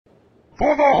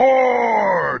For the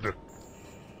Horde!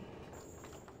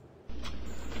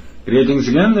 Greetings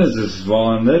again, this is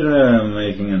VauIander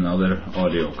making another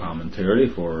audio commentary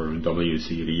for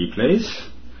WCR plays.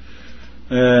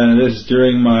 This is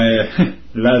during my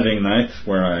landing night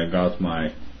where I got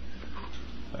my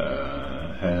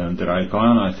Hunter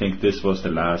icon. I think this was the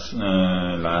last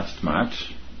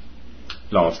match,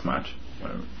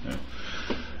 whatever. Yeah.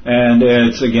 And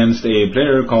it's against a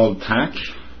player called Tacc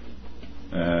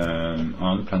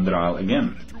on Plunder Isle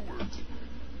again.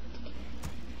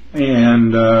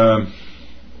 And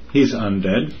he's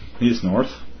undead, he's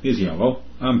north, he's yellow,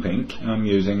 I'm pink. I'm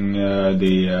using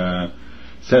the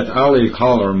set ally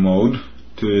color mode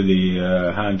to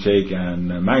the handshake and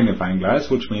magnifying glass,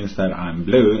 which means that I'm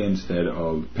blue instead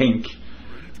of pink.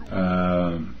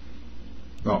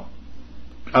 Well,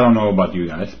 I don't know about you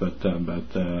guys, but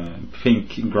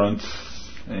pink grunts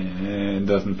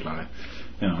doesn't fly.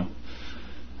 You know,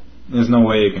 there's no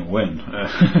way you can win.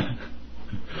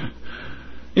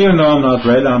 Even though I'm not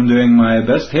red, I'm doing my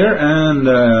best here, and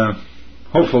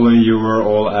hopefully you were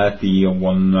all at the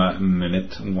 1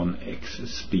 minute 1x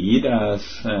speed as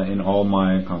in all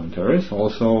my commentaries.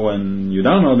 Also, when you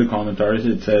download the commentaries,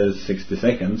 it says 60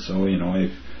 seconds, so you know,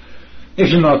 if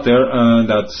you're not there,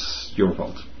 that's your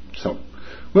fault. So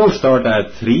we'll start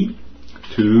at 3,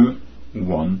 2,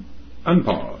 1 and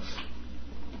pause.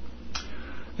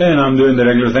 And I'm doing the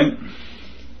regular thing.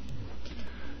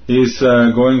 He's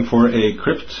going for a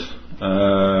crypt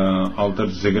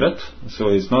altered ziggurat, so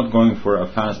he's not going for a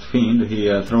fast fiend. He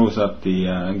throws up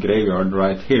the graveyard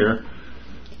right here,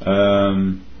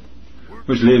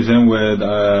 which leaves him with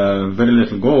very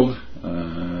little gold,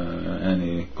 and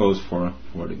he goes for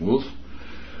the ghouls.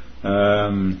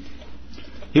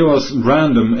 He was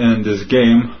random in this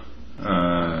game.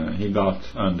 He got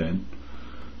undead,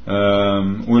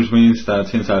 which means that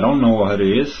since I don't know what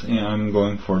he is, I'm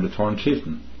going for the Tauren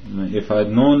Chieftain. If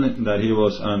I'd known that he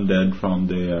was undead from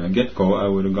the get-go, I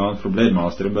would have gone for Blade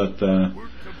Master, but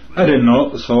I didn't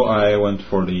know, so I went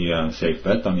for the safe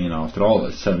bet. I mean, after all,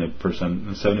 it's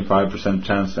 75%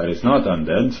 chance that he's not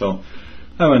undead, so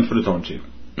I went for the Tauren Chief.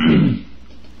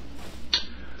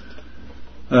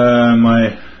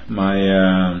 My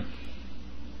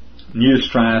new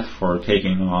strat for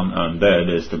taking on undead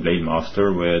is the Blade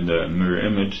Master with Mirror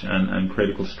Image and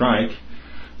Critical Strike.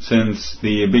 Since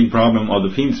the big problem of the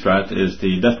Fiend strat is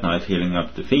the Deathknight healing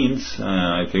up the Fiends,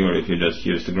 I figure if you just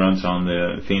use the grunts on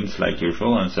the Fiends like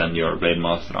usual and send your Blade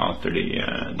Master after the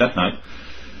Deathknight,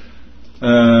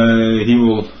 he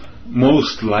will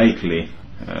most likely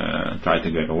try to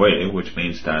get away, which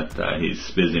means that he's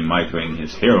busy microing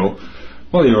his hero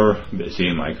while you're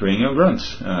busy microing your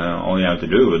grunts. All you have to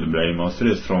do with the Blade Master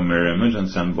is throw Mirror Image and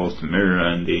send both the Mirror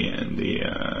and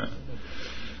the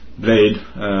blade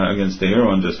against the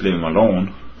hero and just leave him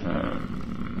alone,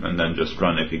 and then just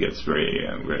run if he gets very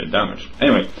damaged.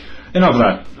 Anyway, enough of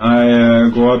that. I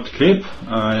go up to creep.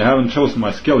 I haven't chosen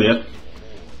my skill yet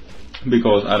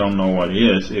because I don't know what he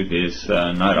is. If he's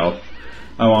Night Elf,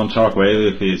 I want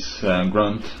Shockwave. If he's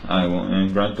grunt, I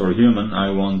want grunt or human,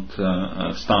 I want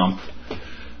Stomp.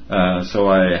 So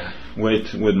I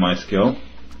wait with my skill.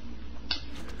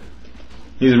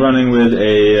 He's running with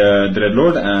a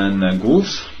Dreadlord and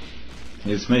Ghouls.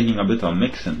 He's making a bit of a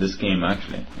mix in this game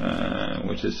actually,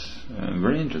 which is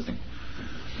very interesting.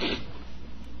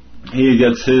 He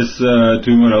gets his 2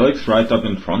 relics right up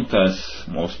in front, as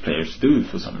most players do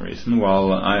for some reason,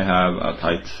 while I have a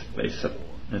tight base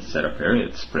setup here.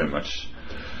 It's pretty much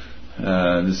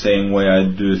the same way I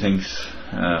do things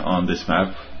on this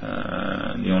map.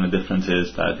 The only difference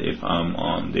is that if I'm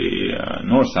on the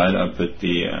north side, I put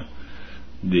the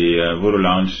Voodoo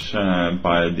Lounge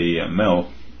by the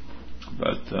mill.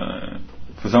 But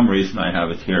for some reason I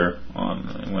have it here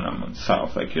when I'm on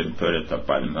south. I could put it up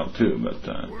by the mill too, but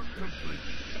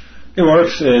it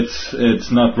works.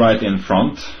 It's not right in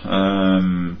front,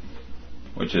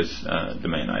 which is the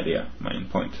main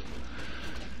point.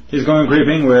 He's going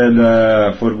creeping with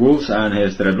 4 ghouls and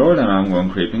his Dreadlord, and I'm going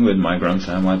creeping with my grunts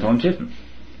and my Tauren Chieftain.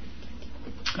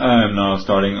 I'm now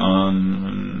starting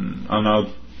on. I'm now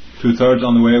 2/3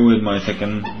 on the way with my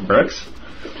second barracks.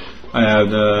 I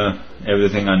have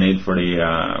everything I need for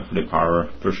the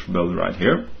Powerpush build right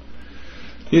here.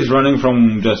 He's running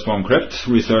from just one crypt,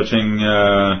 researching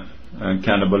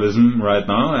cannibalism right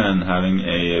now, and having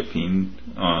a fiend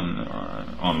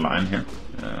online here,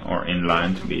 or in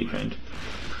line to be trained.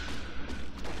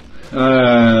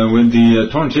 With the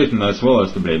Tauren Chieftain as well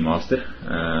as the Blade Master,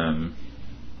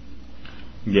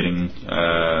 getting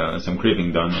some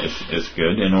creeping done is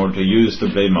good. In order to use the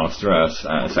Blade Master as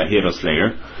a hero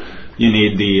slayer, you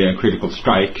need the critical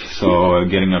strike, so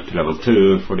getting up to level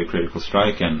 2 for the critical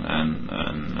strike, and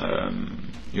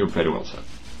you're pretty well set.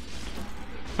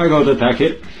 I go to attack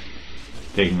it,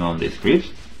 taking on these creeps.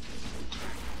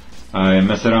 I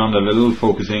mess around a little,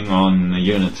 focusing on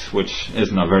units, which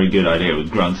isn't a very good idea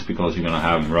with grunts, because you're gonna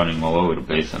have them running all over the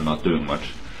place and not doing much.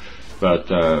 But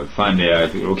finally I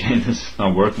figure, okay, this is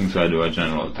not working, so I do a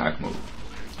general attack move.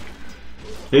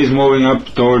 He's moving up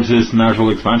towards his natural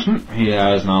expansion. He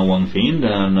has now 1 fiend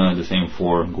and the same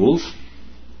 4 ghouls.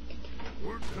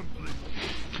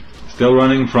 Still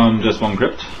running from just 1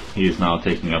 crypt. He is now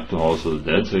taking up the Halls of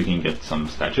the Dead so he can get some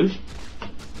statues.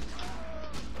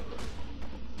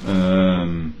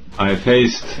 I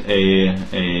faced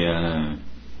a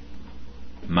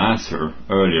Masser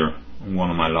earlier,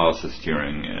 one of my losses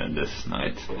during this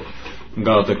night.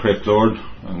 Got a Crypt Lord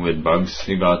with bugs,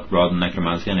 he got Rod and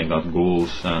Necromancy, and he got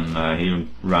ghouls, and he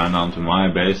ran onto my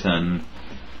base, and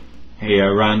he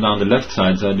ran down the left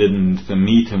side, so I didn't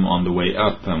meet him on the way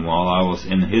up, and while I was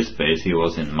in his base he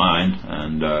was in mine.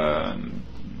 And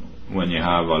when you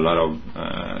have a lot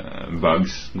of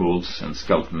bugs, ghouls and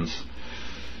skeletons,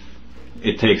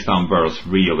 it takes down burrows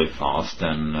really fast,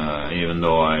 and even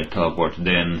though I teleported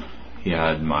in, he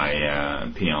had my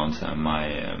peons and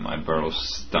my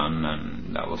burrows done,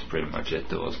 and that was pretty much it.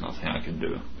 There was nothing I could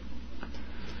do.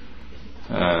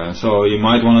 So you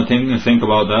might want to think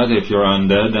about that if you're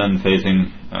undead and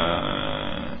facing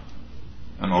an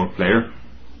orc player.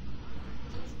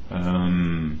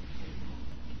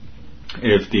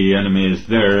 If the enemy is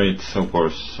there, it's of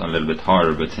course a little bit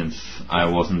harder, but since I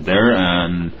wasn't there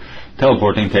and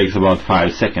teleporting takes about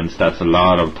 5 seconds, that's a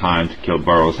lot of time to kill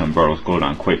burrows, and burrows go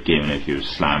down quick even if you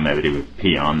slam every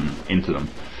peon into them.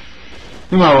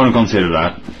 You might want to consider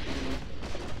that.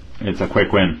 It's a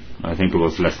quick win. I think it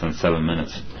was less than 7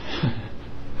 minutes.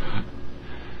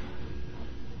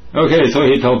 Okay, so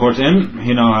he teleports in.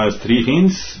 He now has 4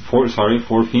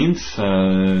 fiends.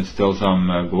 Still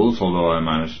some ghouls, although I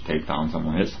managed to take down some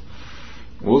of his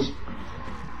ghouls.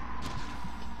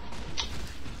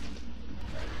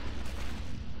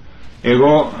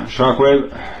 Ego,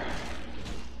 Shockwave.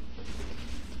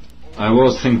 I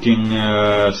was thinking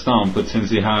Stomp, but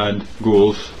since he had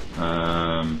ghouls,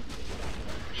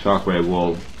 Shockwave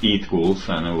will eat ghouls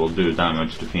and it will do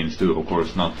damage to fiends too. Of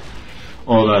course not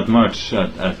all that much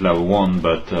at level 1,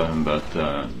 but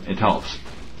it helps.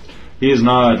 He is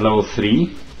now at level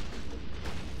 3.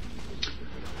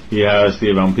 He has the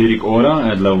Vampiric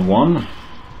Aura at level 1.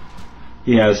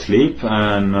 He has Sleep,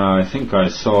 and I think I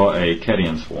saw a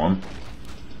Carrion Swarm.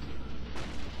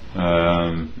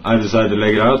 I decided to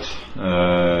leg it out,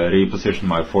 reposition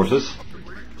my forces,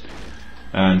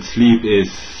 and Sleep is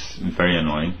very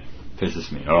annoying,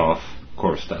 pisses me off. Of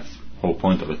course, that's the whole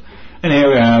point of it. And here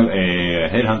we have a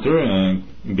headhunter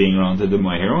being rounded with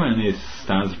my hero, and he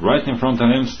stands right in front of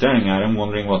him, staring at him,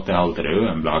 wondering what the hell to do,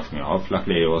 and blocks me off.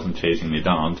 Luckily he wasn't chasing me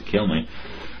down to kill me.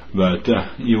 But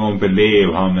you won't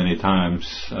believe how many times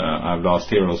I've lost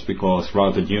heroes because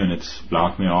routed units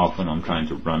block me off when I'm trying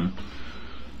to run.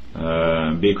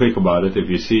 Be quick about it. If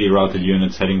you see routed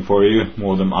units heading for you,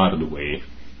 move them out of the way.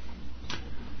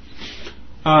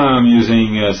 I'm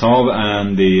using Solve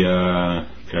and the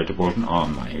Clarity Potion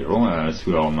on my hero. As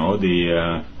we all know,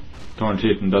 the Tauren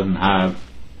Chieftain doesn't have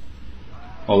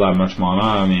all that much mana.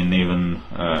 I mean, even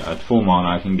at full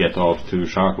mana I can get off 2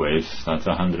 shockwaves. That's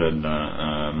 100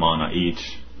 mana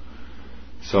each.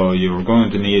 So you're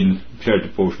going to need Clarity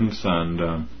Potions,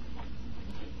 and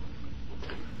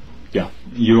yeah,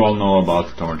 you all know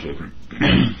about the Tauren Chieftain.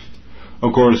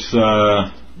 Of course,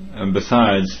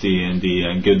 besides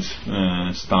the good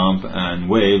Stomp and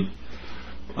Wave,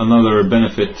 another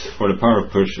benefit for the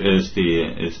Powerpush is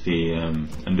the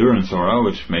Endurance Aura,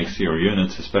 which makes your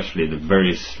units, especially the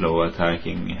very slow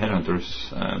attacking headhunters,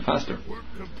 faster.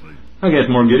 I get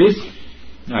more goodies,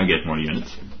 I get more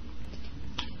units.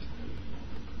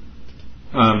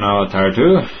 I'm now at tier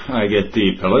 2. I get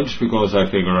the Pillage because I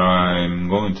figure I'm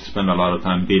going to spend a lot of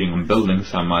time beating on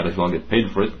buildings, I might as well get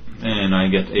paid for it. And I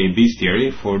get a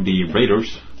Bestiary for the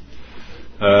Raiders.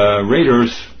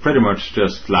 Raiders pretty much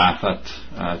just laugh at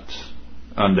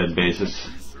undead bases.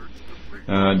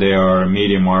 They are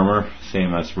medium armor,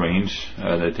 same as range.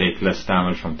 They take less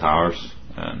damage from towers,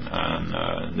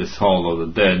 and this Hall of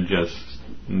the Dead just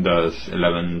does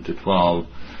 11 to 12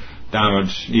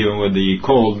 damage. Even with the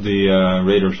cold, the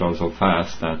Raiders are so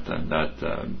fast that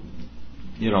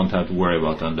you don't have to worry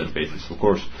about undead bases. Of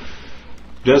course,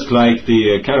 just like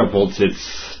the catapults,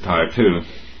 it's tier 2.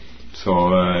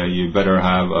 So you better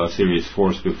have a serious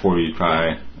force before you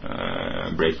try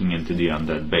breaking into the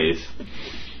undead base.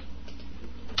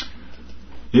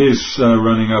 He's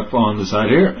running up on the side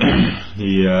here.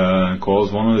 He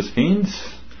calls one of his fiends.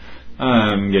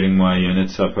 I'm getting my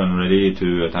units up and ready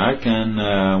to attack,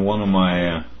 and one of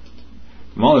my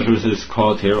demolishers is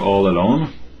caught here all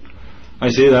alone. I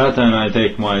see that, and I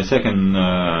take my second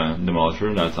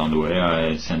demolisher that's on the way.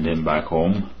 I send him back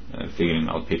home, figuring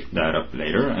I'll pick that up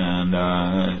later, and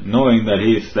knowing that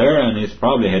he's there and he's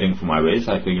probably heading for my base,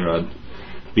 I figure I'd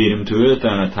beat him to it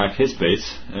and attack his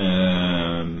base,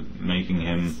 making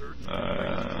him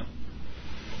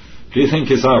rethink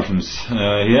his options.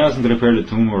 He hasn't repaired the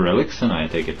Tomb of Relics, and I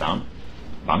take it down.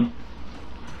 Bang.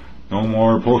 No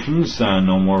more potions and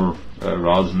no more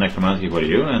rods and necromancy for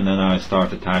you, and then I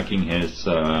start attacking his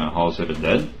House of the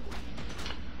Dead.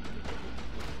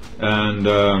 And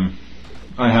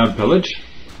I have pillage.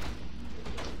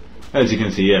 As you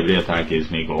can see, every attack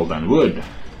gives me gold and wood,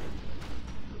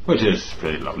 which is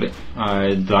pretty lovely.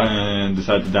 I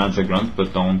decide to dance a grunt,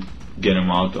 but don't get him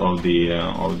out of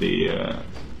the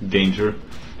danger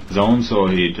zone, so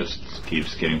he just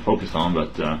keeps getting focused on,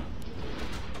 but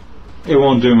it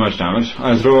won't do much damage.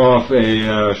 I throw off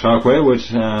a shockwave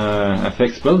which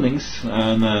affects buildings,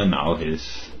 and now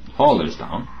his hall is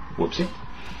down. Whoopsie.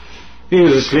 He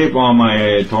is asleep on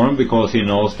my Tauren because he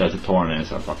knows that the Tauren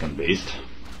is a fucking beast.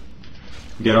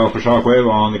 Get off a shockwave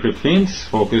on the Crypt Fiends,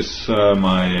 focus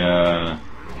my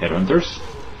Headhunters.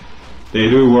 They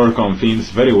do work on Fiends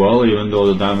very well, even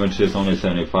though the damage is only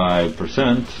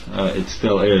 75%, it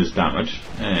still is damage,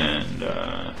 and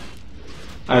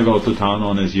I go to town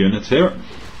on his units here.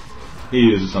 He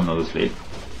uses another sleep.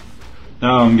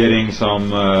 Now I'm getting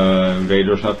some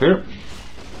raiders up here.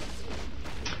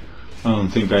 I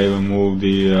don't think I even moved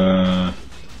the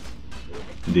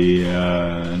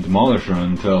Demolisher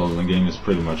until the game is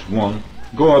pretty much won.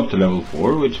 Go up to level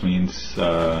 4, which means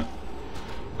I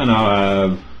now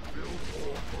have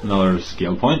another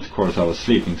skill point. Of course I was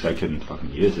sleeping, so I couldn't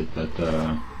fucking use it, but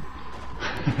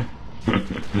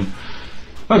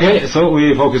okay, so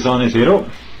we focus on his hero.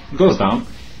 Goes down.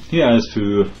 He has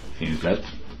 2 fiends left.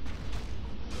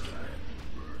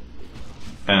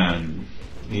 And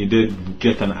he did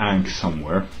get an Ankh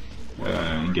somewhere.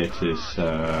 Get his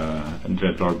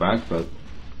Dreadlord back, but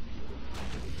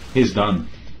he's done.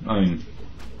 I mean,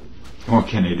 what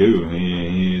can he do?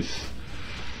 He's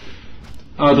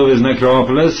out of his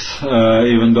necropolis,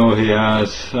 even though he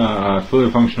has a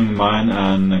fully functioning mine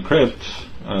and a crypt,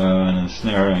 and a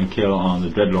snare and kill on the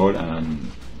Dreadlord,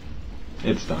 and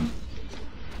it's done.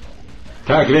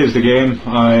 Tacc leaves the game.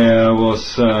 I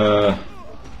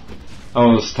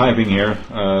was typing here,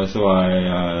 so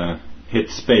I hit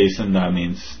space, and that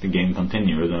means the game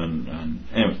continued, and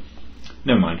anyway,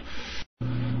 never mind.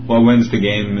 What wins the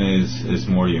game is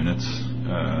more units.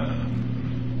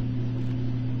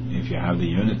 If you have the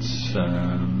units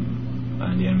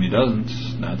and the enemy doesn't,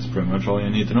 that's pretty much all you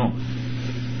need to know.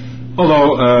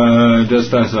 Although,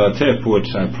 just as a tip,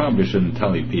 which I probably shouldn't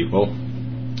tell you people,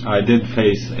 I did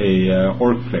face a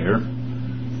orc player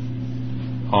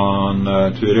on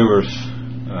 2 rivers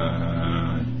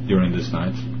during this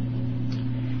night.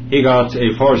 He got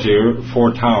a Farseer,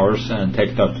 4 towers, and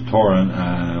teched up the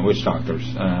Tauren Witch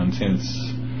Doctors. And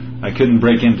since I couldn't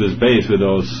break into his base with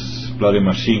those bloody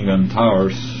machine gun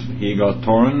towers, he got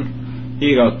Tauren,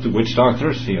 he got the Witch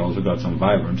Doctors, he also got some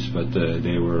Vibrants, but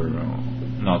they were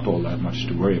not all that much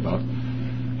to worry about.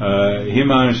 He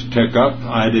managed to tech up,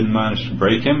 I didn't manage to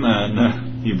break him,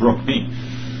 and he broke me.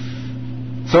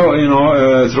 So, you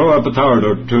know, throw up a tower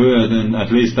or 2, and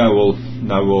at least that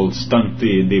will stunt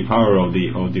the power of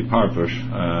the Powerpush.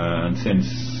 And since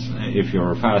if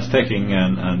you're fast teching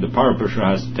and the Powerpusher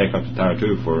has to take up the tower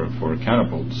too for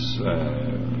catapults,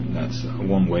 that's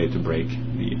one way to break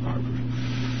the Powerpush.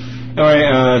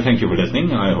 Anyway, thank you for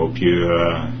listening. I hope you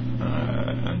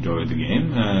enjoyed the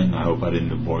game, and I hope I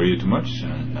didn't bore you too much.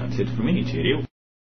 And that's it for me. Cheerio.